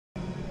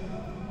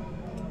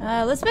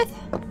Elizabeth?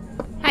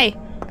 Hi.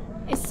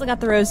 You still got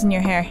the rose in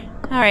your hair.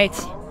 Alright.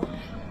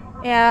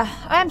 Yeah,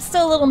 I'm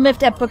still a little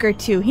miffed at Booker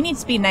too. He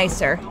needs to be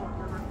nicer.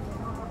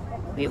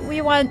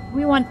 We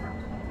want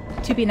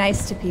to be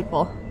nice to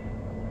people.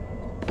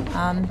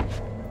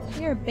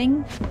 Here,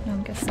 Bing? No,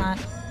 I guess not.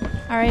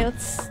 Alright,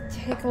 let's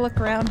take a look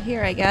around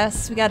here, I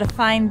guess. We gotta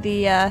find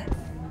the,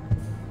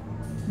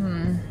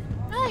 well,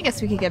 I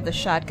guess we could give the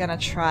shotgun a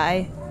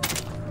try.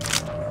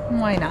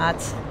 Why not?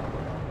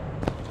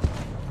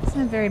 Doesn't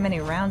have very many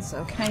rounds,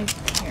 though. Can I...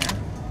 Here.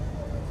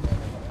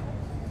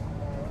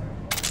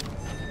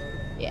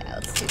 Yeah,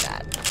 let's do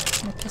that.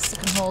 The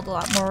pistol can hold a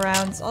lot more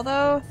rounds,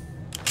 although...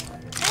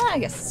 I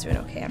guess it's doing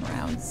okay on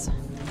rounds.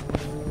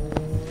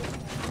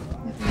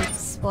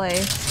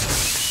 Display.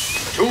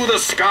 To the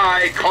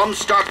sky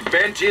Comstock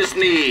bent his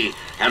knee,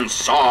 and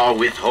saw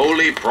with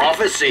holy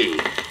prophecy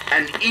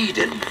an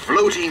Eden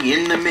floating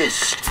in the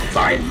mist,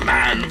 by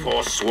man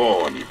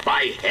forsworn,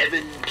 by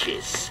heaven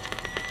kissed.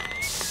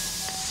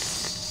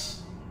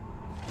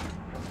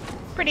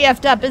 Pretty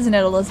effed up, isn't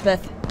it,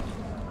 Elizabeth?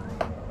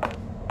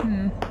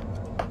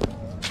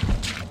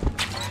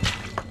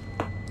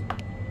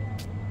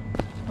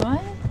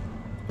 What?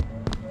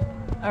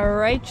 A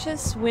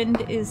righteous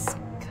wind is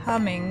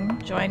coming.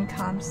 Join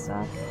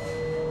Comstock.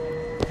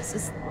 Is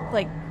this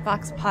like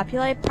Vox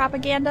Populi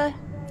propaganda?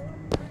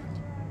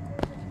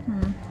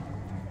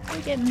 How are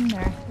we getting in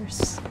there?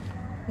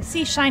 I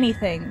see shiny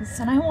things,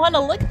 and I want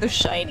to lick the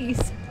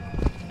shinies.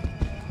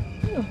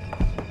 Ooh.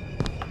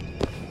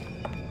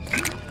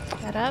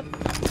 That up.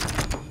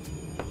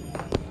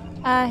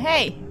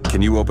 Hey.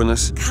 Can you open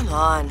this? Come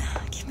on,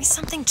 give me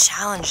something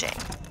challenging.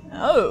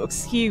 Oh,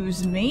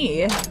 excuse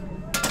me.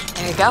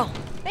 There you go.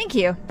 Thank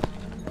you.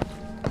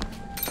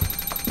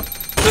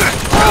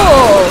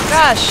 Oh,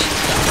 gosh.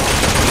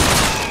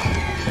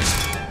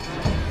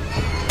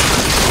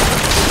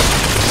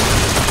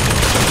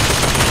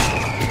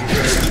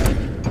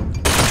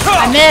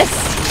 I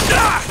missed.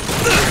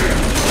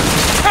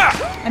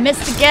 I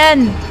missed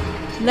again.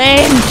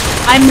 Lame.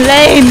 I'm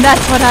lame.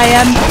 That's what I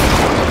am.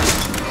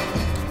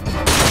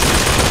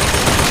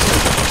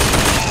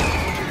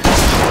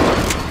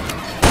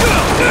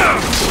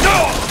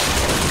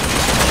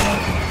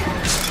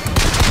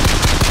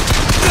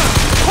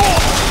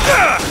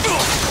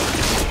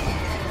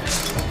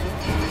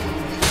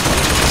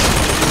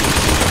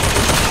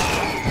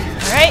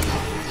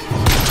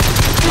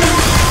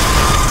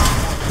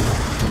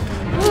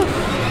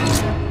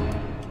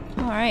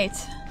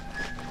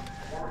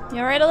 You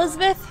alright,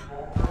 Elizabeth?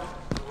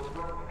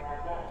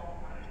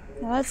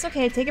 No, that's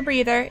okay. Take a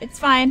breather. It's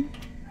fine.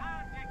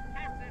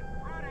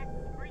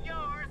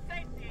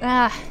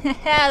 Ah,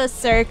 the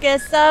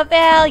circus of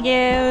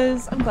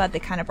values. I'm glad they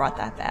kind of brought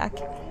that back.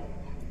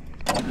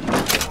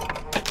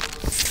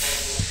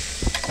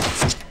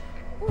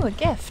 Ooh, a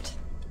gift.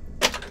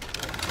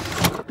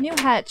 New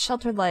hat,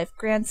 sheltered life.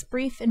 Grants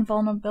brief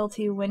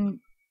invulnerability when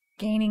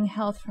gaining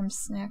health from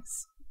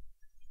snacks.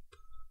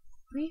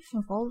 Brief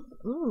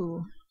invulnerability.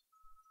 Ooh.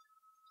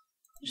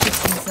 She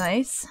seems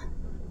nice.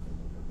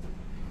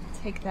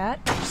 Take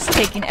that. Just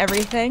taking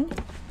everything.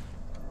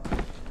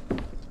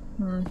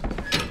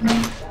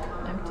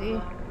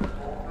 Empty.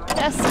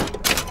 Yes.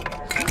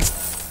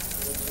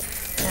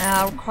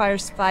 Now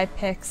requires 5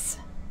 picks.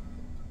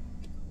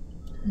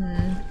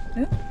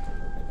 Oop.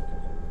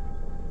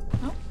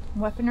 Oh,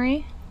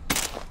 weaponry.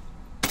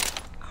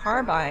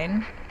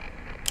 Carbine.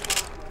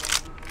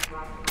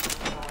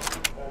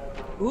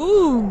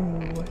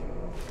 Ooh.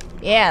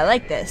 Yeah, I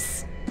like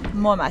this.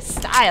 More my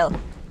style.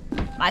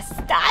 My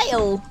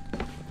style!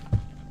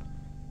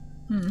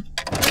 Did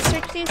I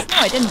search these? No,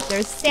 I didn't.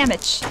 There's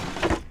sandwich.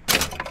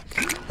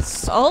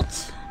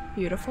 Salt.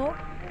 Beautiful.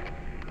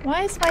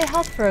 Why is my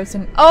health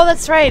frozen? Oh,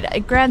 that's right.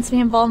 It grants me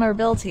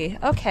invulnerability.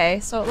 Okay,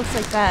 so it looks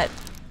like that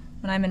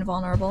when I'm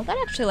invulnerable. That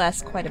actually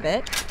lasts quite a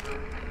bit.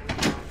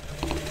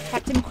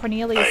 Captain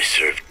Cornelius. I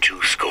served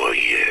 20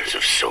 years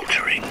of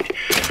soldiering,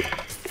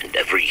 and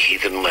every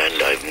heathen land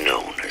I've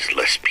known has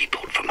less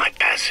peopled for my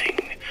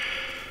passing.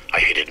 I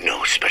hated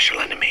no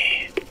special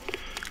enemy.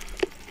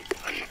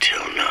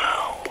 Until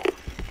now.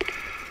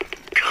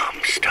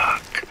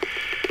 Comstock.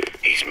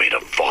 He's made a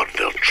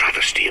vaudeville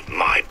travesty of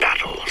my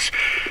battles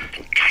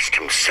and cast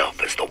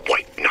himself as the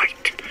White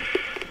Knight.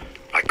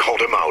 I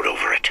called him out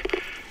over it,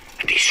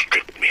 and he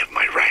stripped me of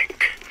my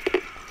rank.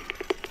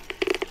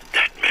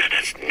 That man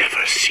has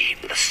never seen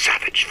the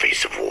savage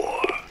face of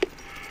war.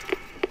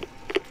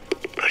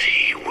 But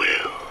he will.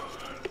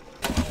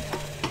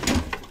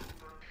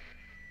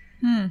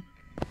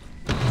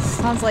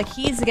 Sounds like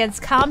he's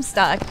against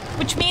Comstock,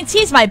 which means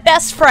he's my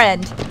best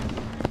friend!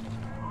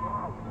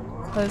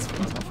 Closed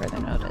until further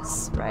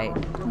notice. Right.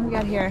 What do we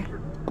got here?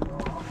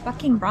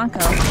 Bucking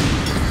Bronco.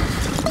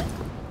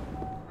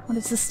 What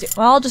does this do?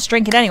 Well, I'll just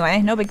drink it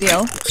anyway. No big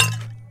deal.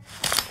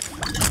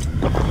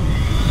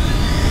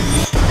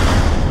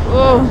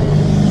 Whoa.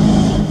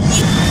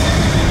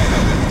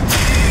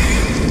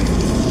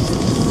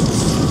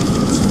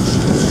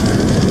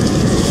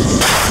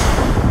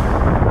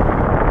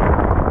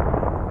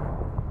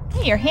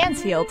 Hey, your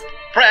hand's healed.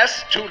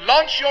 Press to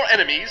launch your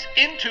enemies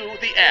into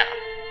the air.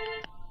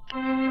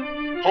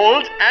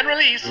 Hold and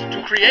release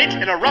to create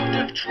an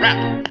eruptive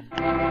trap.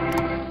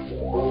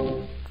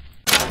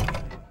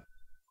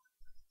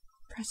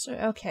 Press.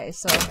 Okay,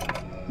 so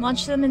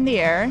launch them in the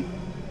air.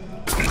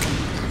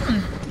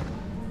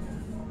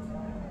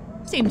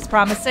 Seems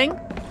promising.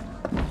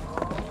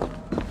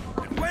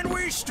 And when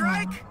we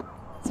strike,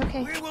 It's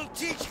okay. we will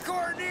teach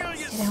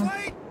Cornelius Sit down.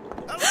 Slate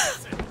a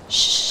lesson.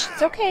 Shh,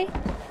 it's okay.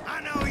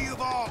 I know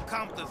you've all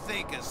come to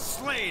think of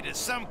Slade as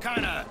some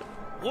kind of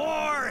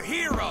war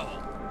hero.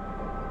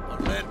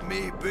 But let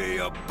me be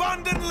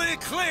abundantly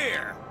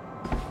clear.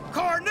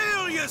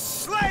 Cornelius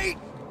Slate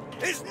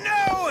is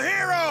no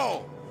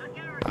hero!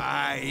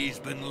 He's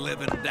been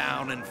living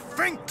down in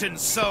Frankton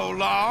so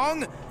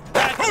long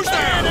that the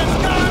man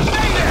has gone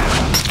native!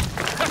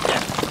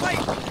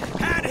 Slate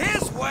had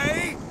his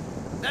way,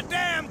 the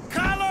damn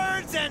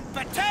collards and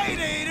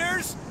potato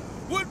eaters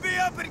would be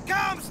up in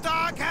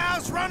Comstock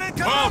House running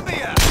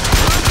Columbia!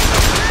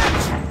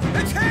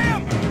 It's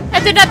him! I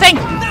did nothing!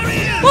 There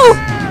he is! Woo!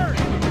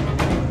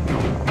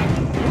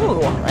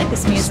 Ooh, I like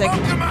this music.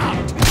 Smoke him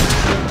out!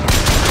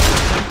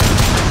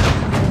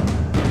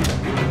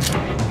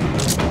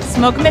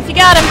 Smoke him if you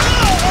got him.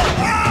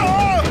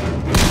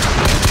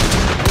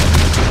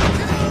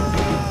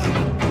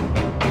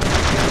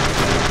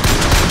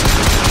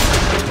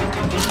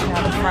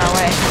 Got him far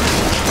away.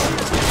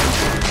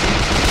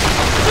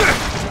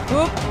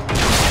 Whoop.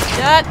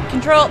 Got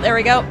control. There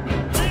we go.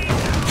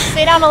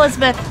 Stay down,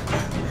 Elizabeth.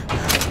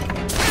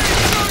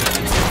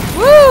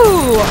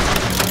 Woo!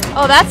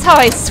 Oh, that's how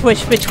I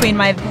switch between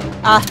my...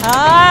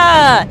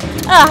 Aha!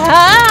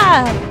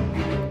 Aha!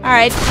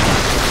 Alright.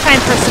 Time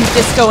for some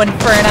Disco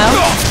Inferno.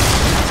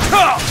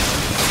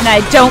 And I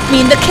don't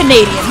mean the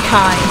Canadian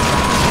kind.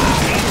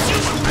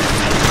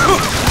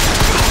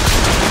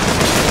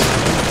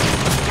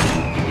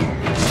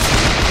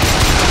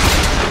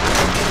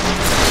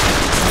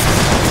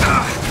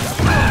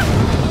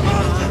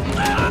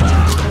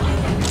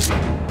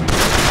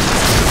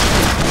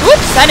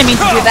 Oops, I didn't mean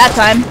to do that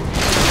time.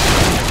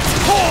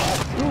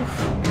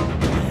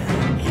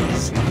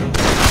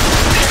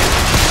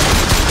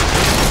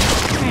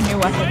 Try a new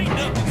weapon.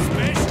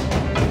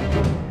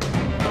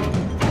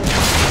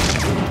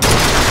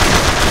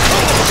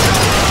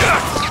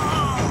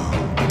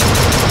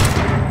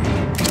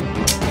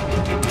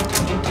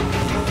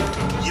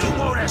 You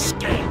won't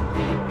escape!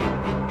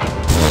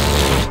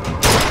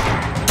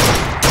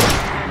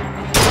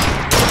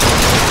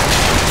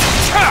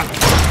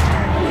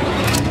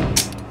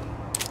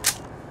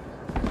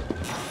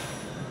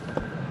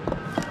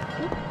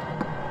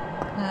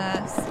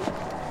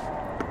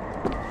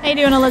 How you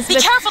doing, Elizabeth?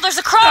 Be careful, there's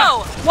a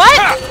crow!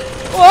 What?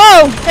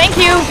 Whoa, thank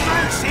you.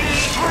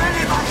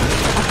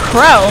 A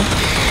crow?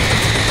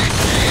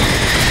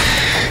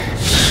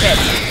 Shit.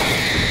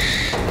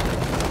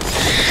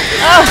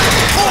 Oh.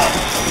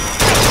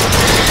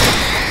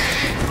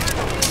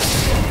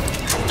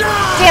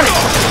 Damn it.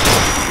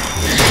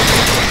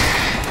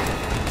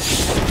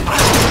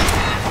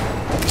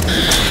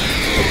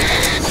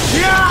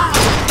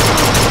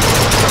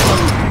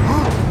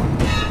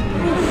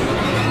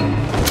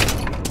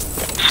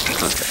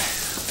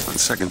 On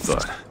second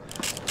thought,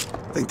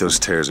 I think those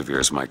tears of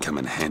yours might come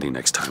in handy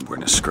next time we're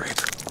in a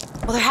scrape.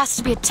 Well, there has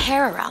to be a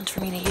tear around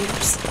for me to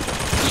use.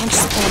 Can't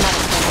just pull them out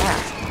of thin air.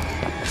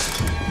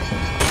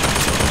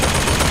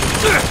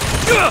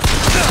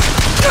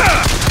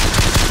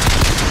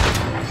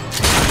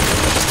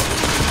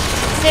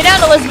 Stay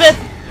down, Elizabeth.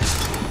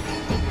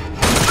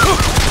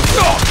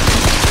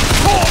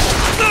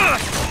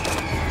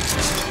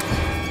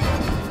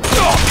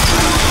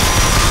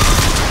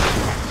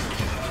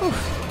 Whew.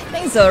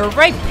 Things are a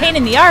right pain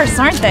in the arse,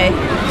 aren't they?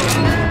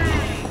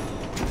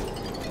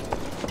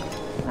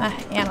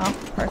 Ammo.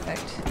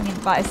 Perfect. I need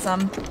to buy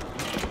some.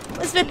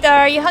 Elizabeth,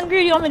 are you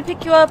hungry? Do you want me to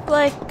pick you up,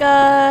 like,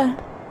 I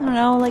don't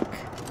know, like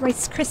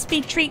Rice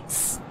Krispie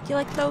treats? Do you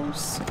like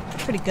those?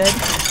 Pretty good.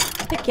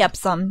 Pick you up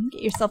some.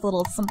 Get yourself a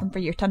little something for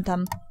your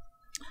tum-tum.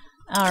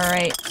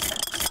 Alright.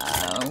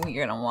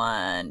 You're gonna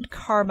want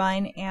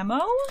carbine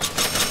ammo.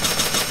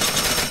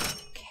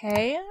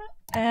 Okay.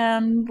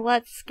 And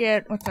let's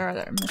get... what's our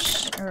other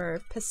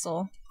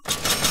pistol?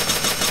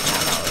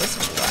 Ammo as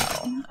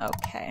well.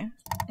 Okay.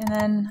 And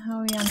then, how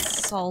are we on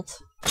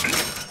salt?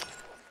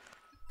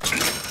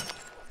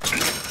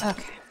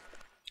 Okay.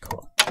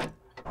 Cool.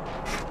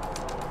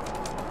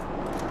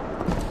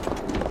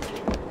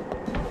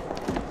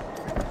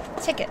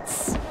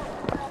 Tickets.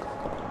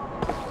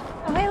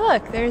 Oh, hey,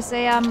 look, there's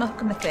a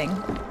Mokama thing.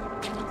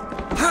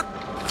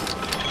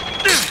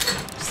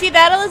 Did you see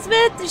that,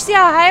 Elizabeth? Did you see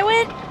how high I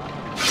went?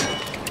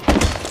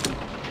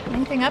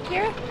 Anything up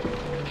here?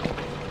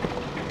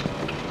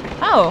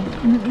 Oh,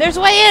 there's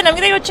a way in. I'm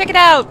gonna go check it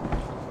out.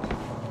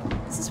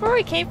 Is this where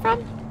we came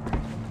from?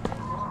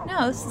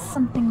 No, this is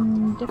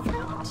something different.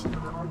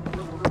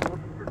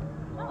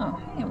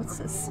 Oh, hey, what's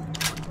this?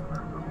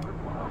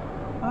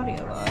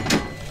 Audio log.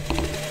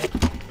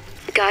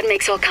 God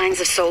makes all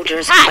kinds of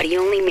soldiers, Hi. but he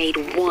only made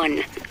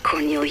one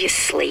Cornelius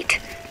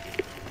Slate.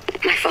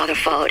 My father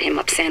followed him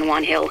up San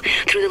Juan Hill,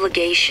 through the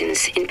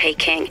legations in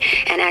Peking,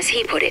 and as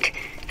he put it,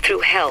 through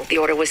hell the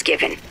order was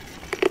given.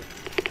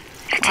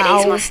 At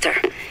today's muster,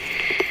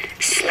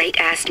 Slate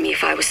asked me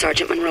if I was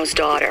Sergeant Monroe's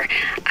daughter.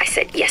 I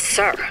said, yes,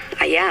 sir,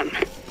 I am.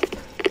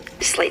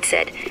 Slate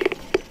said,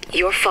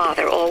 your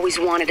father always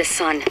wanted a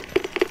son.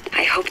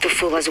 I hope the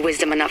fool has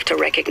wisdom enough to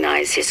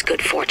recognize his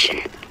good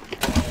fortune.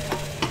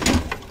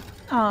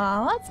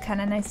 Aw, that's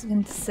kind of nice of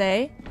him to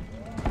say.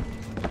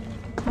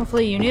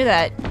 Hopefully you knew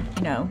that,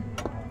 you know,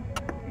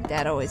 your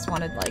dad always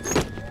wanted, like,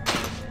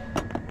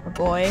 a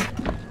boy,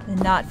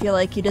 and not feel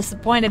like you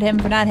disappointed him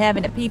for not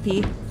having a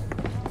pee-pee.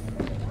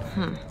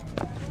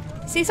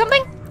 See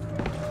something?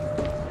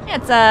 Yeah,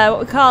 it's what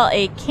we call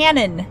a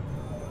cannon.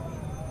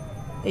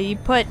 You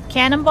put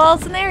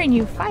cannonballs in there and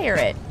you fire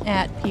it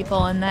at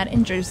people and that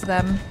injures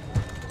them.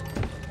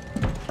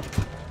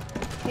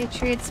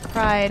 Patriots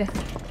Pride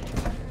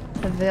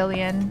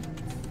Pavilion.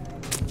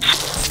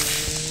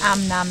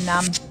 Nom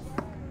nom.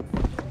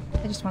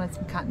 I just wanted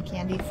some cotton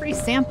candy. Free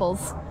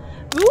samples.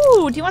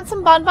 Ooh, do you want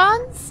some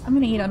bonbons? I'm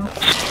gonna eat them.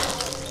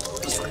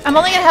 I'm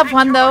only gonna have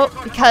one though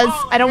because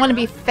I don't want to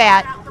be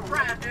fat.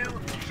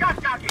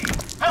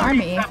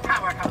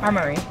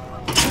 Armory.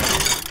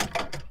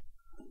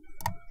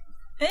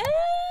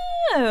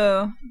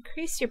 Oh,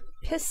 increase your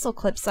pistol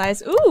clip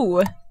size.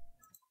 Ooh!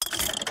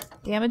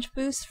 Damage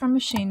boost from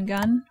machine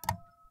gun.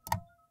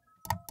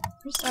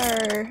 Here's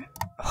our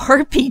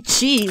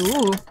RPG.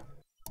 Ooh.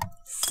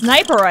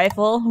 Sniper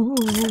rifle. Ooh.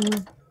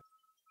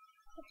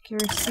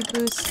 Accuracy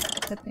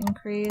boost. Clip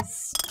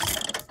increase.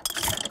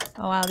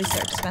 Oh wow, these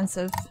are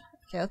expensive.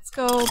 Okay, let's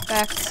go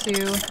back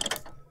to...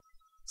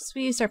 So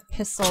we used our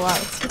pistol out.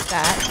 Let's get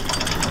that.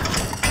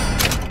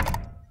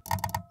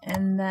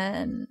 And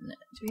then,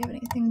 do we have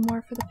anything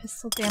more for the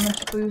pistol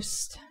damage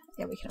boost?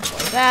 Yeah, we can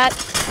avoid that.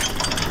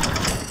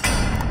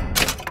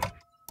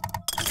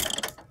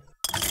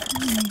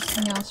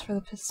 Anything else for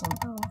the pistol?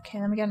 Oh, okay,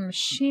 then we got a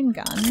machine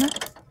gun.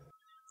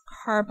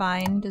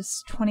 Carbine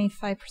does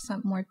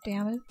 25% more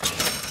damage.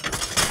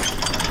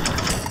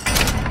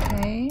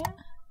 Okay.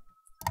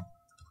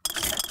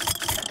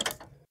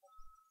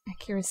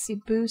 Accuracy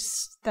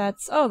boost,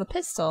 that's... Oh, the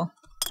pistol.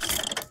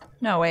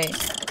 No, wait.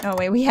 No,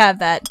 wait, we have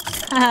that.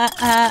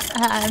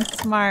 I'm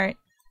smart.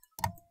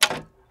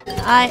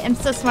 I am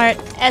so smart.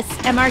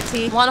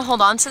 SMRT. Want to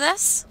hold on to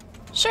this?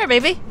 Sure,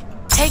 baby.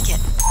 Take it.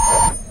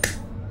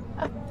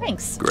 Oh,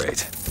 thanks.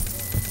 Great.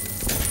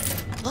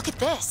 Look at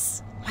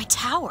this. My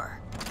tower.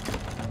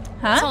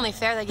 Huh? It's only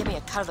fair they give me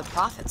a cut of the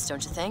profits,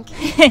 don't you think?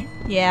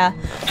 Yeah.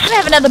 I'm gonna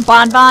have another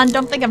bonbon.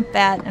 Don't think I'm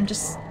fat. I'm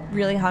just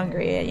really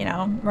hungry, you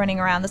know, running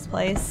around this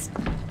place.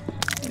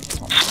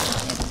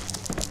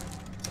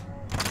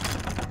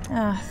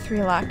 Ah, 3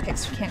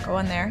 lockpicks. We can't go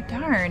in there.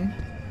 Darn.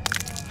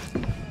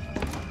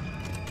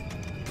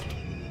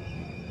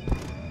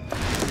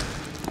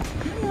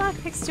 How many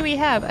lockpicks do we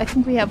have? I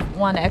think we have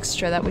 1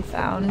 extra that we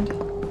found.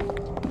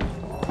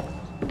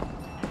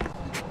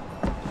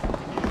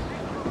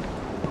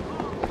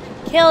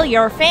 Kill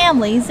your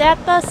families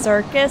at the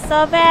Circus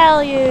of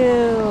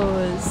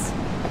Values.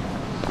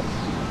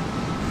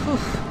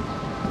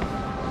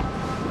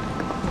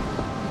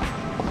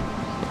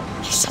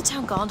 Shut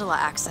down gondola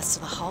access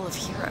to the Hall of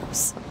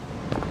Heroes.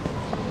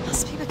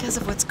 Must be because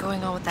of what's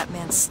going on with that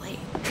man Slate.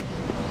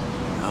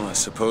 Well, I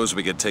suppose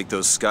we could take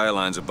those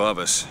skylines above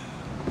us.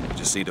 We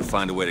just need to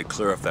find a way to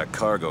clear off that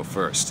cargo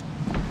first.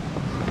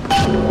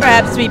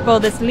 Perhaps we pull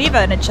this lever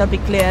and it shall be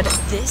cleared.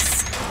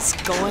 This is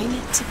going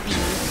to be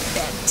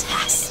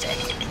fantastic.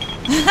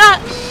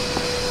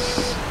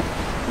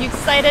 You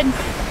excited?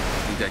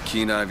 Think that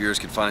keen eye of yours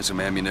could find some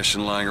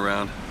ammunition lying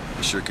around?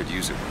 I sure could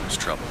use it when there's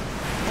trouble.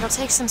 It'll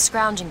take some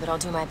scrounging, but I'll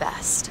do my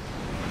best.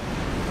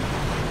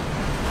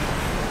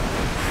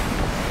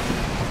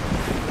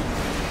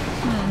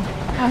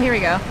 Oh, here we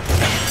go.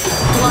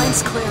 The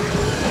line's clear.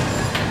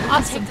 I'll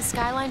Awesome. take the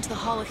skyline to the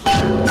Hall of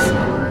Heroes,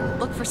 or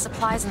look for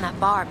supplies in that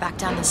bar back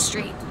down the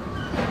street.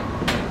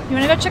 You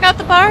wanna go check out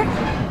the bar?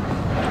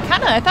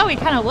 I thought we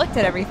kinda looked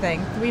at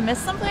everything. Did we miss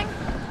something?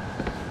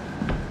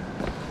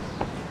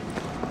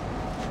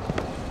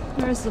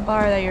 Where's the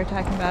bar that you're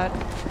talking about?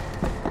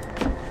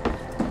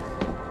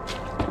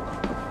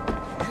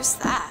 Who's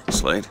that?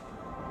 Slate?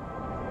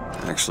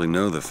 I actually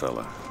know the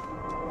fella.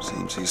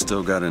 Seems he's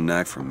still got a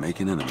knack for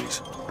making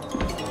enemies.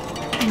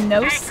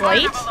 No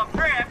Slate?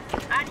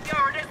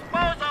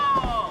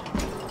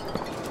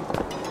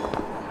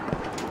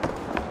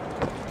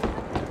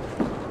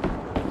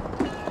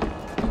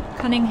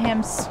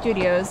 Cunningham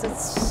Studios.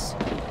 It's...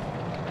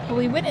 Well,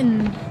 we went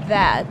in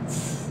that.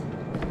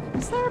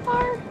 Is there a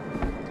bar?